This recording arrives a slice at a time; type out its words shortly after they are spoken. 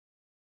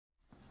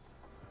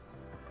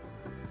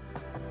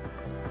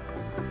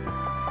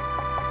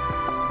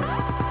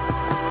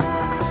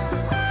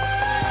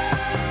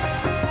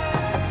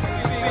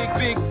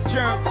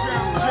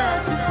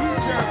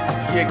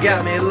You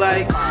got me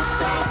like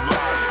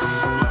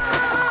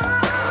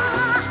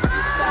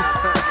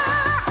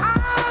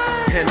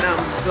and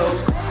I'm so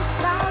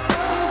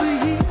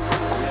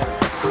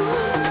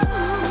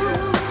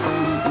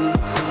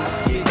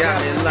you got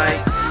me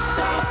like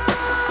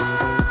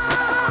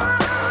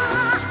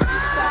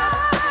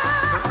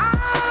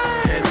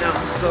and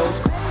I'm so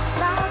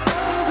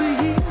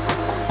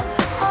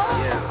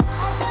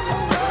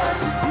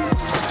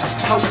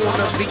I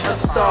wanna be a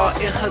star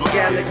in her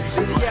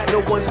galaxy. No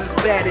one's as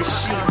bad as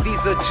she.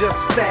 These are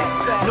just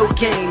facts. No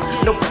game,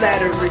 no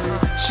flattery.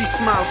 She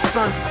smiles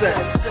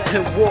sunsets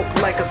and walk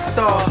like a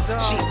star.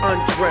 She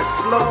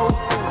undressed slow.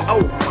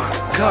 Oh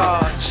my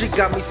God, she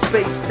got me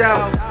spaced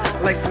out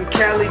like some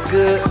Cali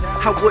good.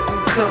 I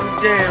wouldn't come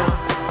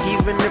down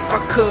even if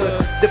I could.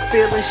 The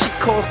feeling she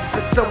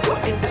causes is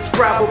somewhat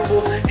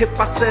indescribable. If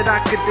I said I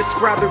could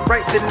describe it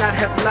right, then I'd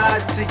have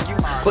lied to you.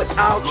 But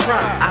I'll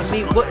try. I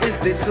mean, what is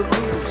there to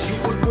lose? You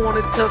would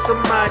wanna tell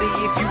somebody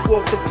if you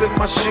walked up in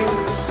my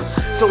shoes.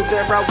 So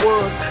there I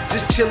was,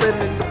 just chilling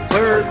in the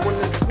Burg when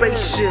the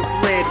spaceship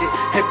landed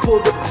and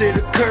pulled up to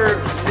the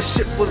curb. The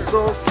ship was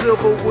all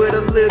silver with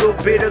a little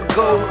bit of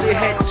gold. It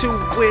had 2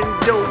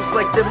 windows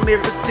like the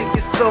mirrors to your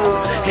soul.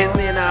 And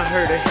then I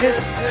heard a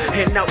hiss,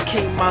 and out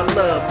came my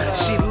love.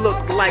 She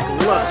looked like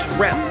lust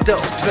wrapped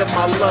up in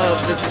my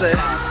love and said,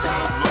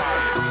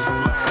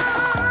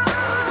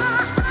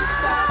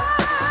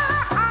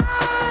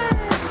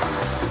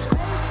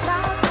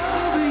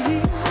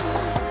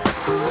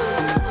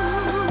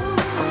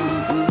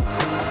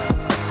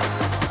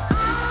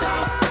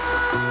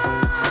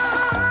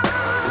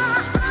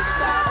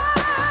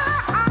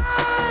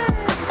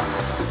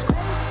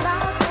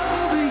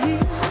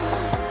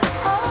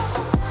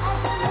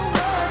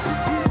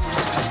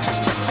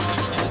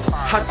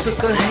 I took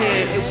her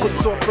hand, it was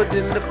softer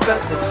than the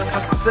feather. I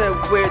said,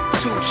 where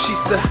to? She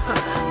said,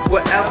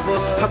 wherever.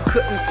 I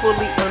couldn't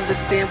fully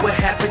understand what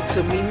happened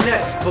to me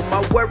next, but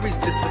my worries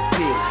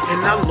disappeared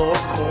and I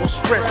lost all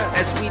stress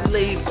as we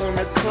laid on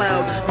a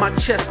cloud, my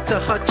chest to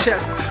her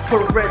chest.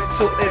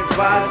 Parental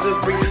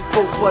advisory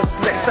for what's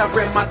next. I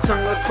ran my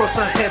tongue across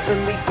her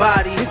heavenly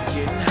body. It's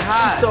getting hot.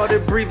 She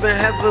started breathing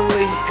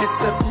heavily and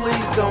said,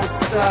 please don't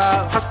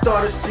stop. I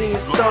started seeing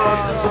stars,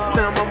 but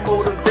found my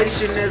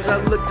motivation as I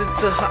looked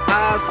into her eyes.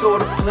 I saw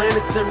the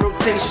planets in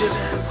rotation,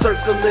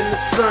 circling the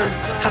sun.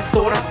 I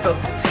thought I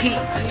felt this heat.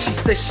 She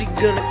said she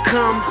gonna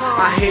come,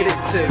 I headed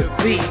to the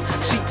beat.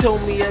 She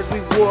told me as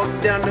we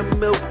walked down the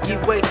Milky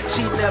Way,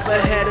 she never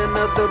had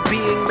another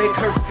being make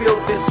her feel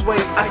this way.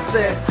 I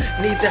said,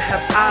 neither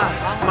have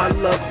I, my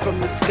love from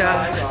the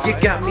sky. You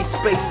got me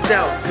spaced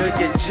out, girl,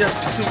 you're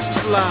just too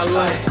fly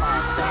like